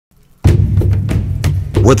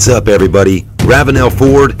What's up, everybody? Ravenel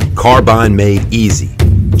Ford, carbine made easy.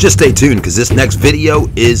 Just stay tuned because this next video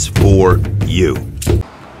is for you.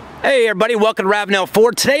 Hey everybody, welcome to Ravenel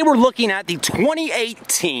Ford. Today we're looking at the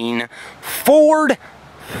 2018 Ford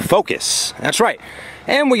Focus. That's right.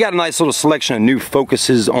 And we got a nice little selection of new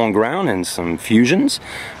Focuses on ground and some Fusions.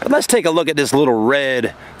 But let's take a look at this little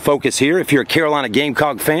red Focus here. If you're a Carolina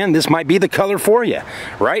Gamecock fan, this might be the color for you,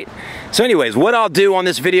 right? So anyways, what I'll do on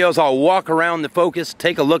this video is I'll walk around the Focus,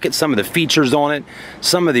 take a look at some of the features on it,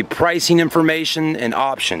 some of the pricing information and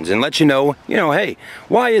options, and let you know, hey,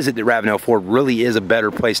 why is it that Ravenel Ford really is a better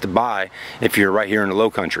place to buy if you're right here in the low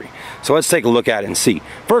country? So let's take a look at it and see.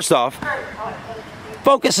 First off,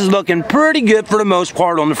 Focus is looking pretty good for the most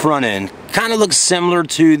part on the front end. Kind of looks similar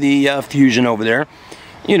to the Fusion over there.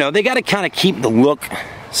 They got to kind of keep the look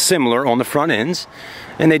similar on the front ends,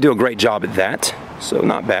 and they do a great job at that, so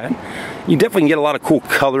not bad. You definitely can get a lot of cool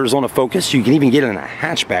colors on a Focus. You can even get it in a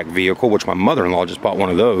hatchback vehicle, which my mother-in-law just bought one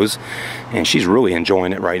of those, and she's really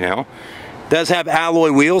enjoying it right now. Does have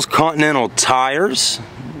alloy wheels, Continental tires.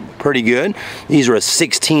 Pretty good. These are a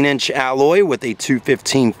 16-inch alloy with a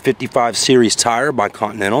 215/55 series tire by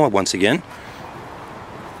Continental, once again.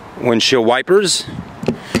 Windshield wipers,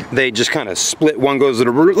 they just kind of split. One goes to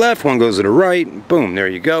the left, one goes to the right. Boom, there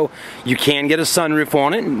you go. You can get a sunroof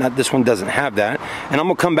on it. This one doesn't have that. And I'm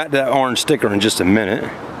going to come back to that orange sticker in just a minute.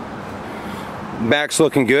 Back's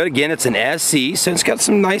looking good. Again, it's an SE, so it's got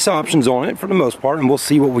some nice options on it for the most part. And we'll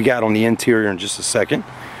see what we got on the interior in just a second.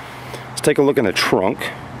 Let's take a look in the trunk.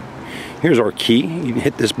 Here's our key. You can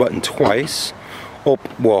hit this button twice. Oh,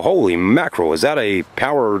 well, holy mackerel. Is that a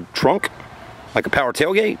power trunk? Like a power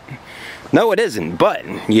tailgate? No, it isn't, but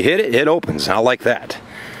you hit it, it opens. I like that.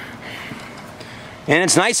 And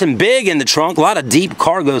it's nice and big in the trunk. A lot of deep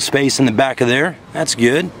cargo space in the back of there. That's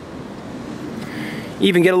good. You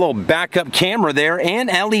even get a little backup camera there and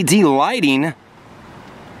LED lighting,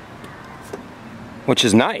 which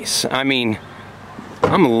is nice. I mean,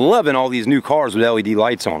 I'm loving all these new cars with LED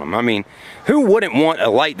lights on them. I mean, who wouldn't want a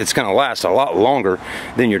light that's going to last a lot longer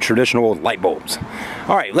than your traditional light bulbs?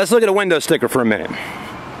 All right, let's look at a window sticker for a minute.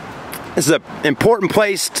 This is an important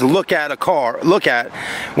place to look at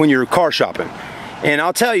when you're car shopping. And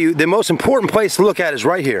I'll tell you, the most important place to look at is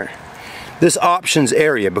right here. This options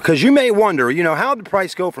area, because you may wonder, how did the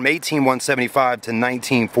price go from $18,175 to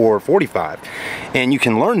 $19,445? And you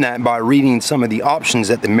can learn that by reading some of the options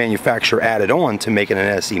that the manufacturer added on to make it an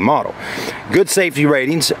SE model. Good safety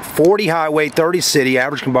ratings, 40 highway, 30 city,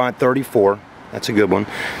 average combined 34. That's a good one.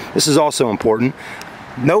 This is also important.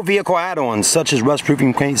 No vehicle add-ons such as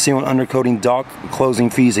rust-proofing, paint, sealant, undercoating, dock, closing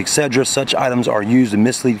fees, etc. Such items are used to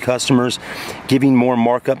mislead customers, giving more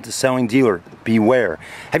markup to selling dealer. Beware.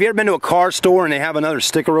 Have you ever been to a car store and they have another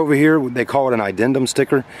sticker over here? They call it an addendum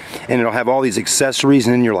sticker, and it'll have all these accessories,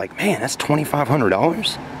 and then you're like, man, that's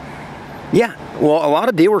 $2,500? Yeah, well, a lot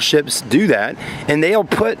of dealerships do that, and they'll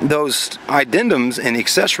put those addendums and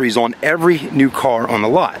accessories on every new car on the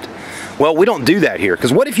lot. Well, we don't do that here,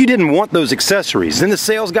 because what if you didn't want those accessories? Then the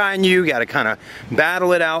sales guy and you got to kind of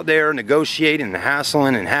battle it out there, negotiating and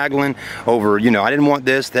hassling and haggling over, I didn't want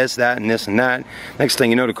this, that, and this and that. Next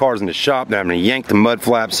thing you know, the car's in the shop, they're having to yank the mud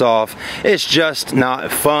flaps off. It's just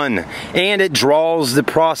not fun, and it draws the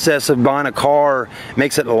process of buying a car,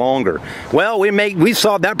 makes it longer. Well, we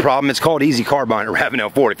solved that problem. It's called Easy Car Buying at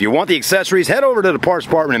Ravenel Ford. If you want the accessories, head over to the parts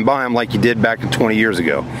department and buy them like you did back 20 years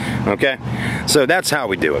ago. Okay? So that's how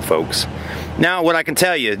we do it, folks. Now, what I can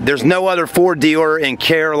tell you, there's no other Ford dealer in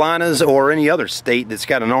Carolinas or any other state that's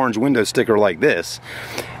got an orange window sticker like this.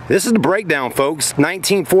 This is the breakdown, folks.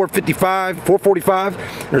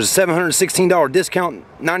 $19,445. There's a $716 discount.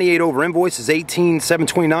 98 over invoice is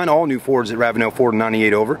 $18,729. All new Fords at Ravenel Ford,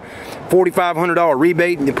 98 over. $4,500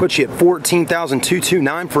 rebate, and it puts you at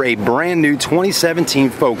 $14,229 for a brand new 2017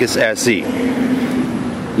 Focus SE.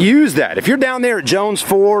 Use that. If you're down there at Jones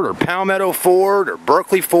Ford or Palmetto Ford or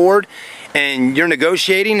Berkeley Ford and you're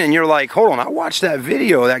negotiating and you're like, hold on, I watched that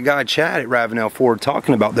video of that guy Chad at Ravenel Ford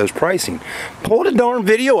talking about those pricing. Pull the darn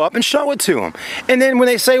video up and show it to them. And then when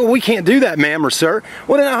they say, well, we can't do that, ma'am or sir,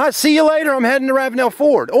 well, then I'll see you later. I'm heading to Ravenel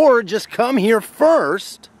Ford. Or just come here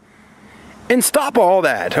first and stop all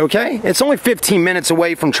that, okay? It's only 15 minutes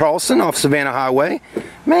away from Charleston off Savannah Highway.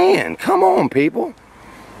 Man, come on, people.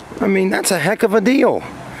 I mean, that's a heck of a deal.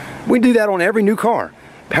 We do that on every new car.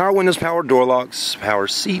 Power windows, power door locks, power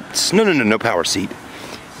seats. No power seat.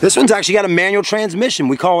 This one's actually got a manual transmission.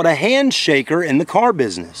 We call it a handshaker in the car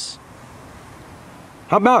business.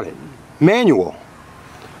 How about it? Manual.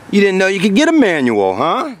 You didn't know you could get a manual,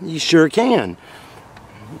 huh? You sure can.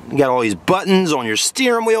 You got all these buttons on your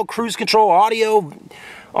steering wheel, cruise control, audio,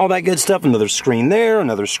 all that good stuff. Another screen there,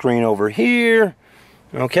 another screen over here.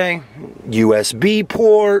 Okay, USB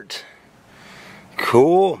port.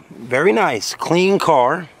 Cool, very nice, clean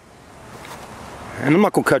car. And I'm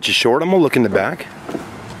not gonna cut you short, I'm gonna look in the back.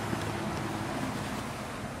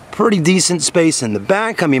 Pretty decent space in the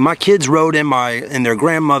back. I mean, my kids rode in their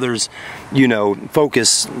grandmother's, you know,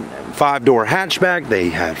 Focus 5-door hatchback. They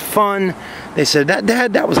had fun. They said,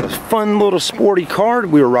 Dad, that was a fun little sporty car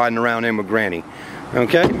we were riding around in with Granny.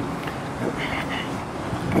 Okay?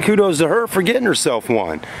 Kudos to her for getting herself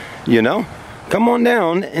one, you know? Come on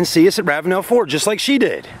down and see us at Ravenel Ford, just like she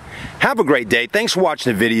did. Have a great day. Thanks for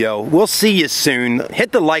watching the video. We'll see you soon.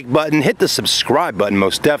 Hit the like button, hit the subscribe button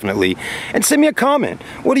most definitely, and send me a comment.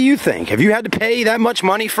 What do you think? Have you had to pay that much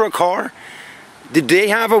money for a car? Did they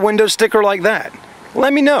have a window sticker like that?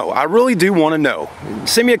 Let me know. I really do want to know.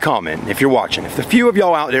 Send me a comment if you're watching. If the few of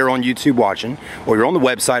y'all out there on YouTube watching, or you're on the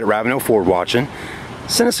website at Ravenel Ford watching,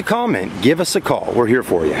 send us a comment. Give us a call. We're here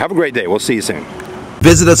for you. Have a great day. We'll see you soon.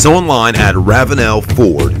 Visit us online at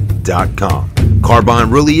ravenelford.com. Car buying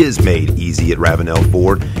really is made easy at Ravenel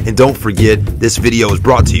Ford. And don't forget, this video is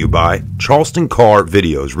brought to you by Charleston Car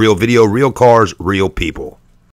Videos. Real video, real cars, real people.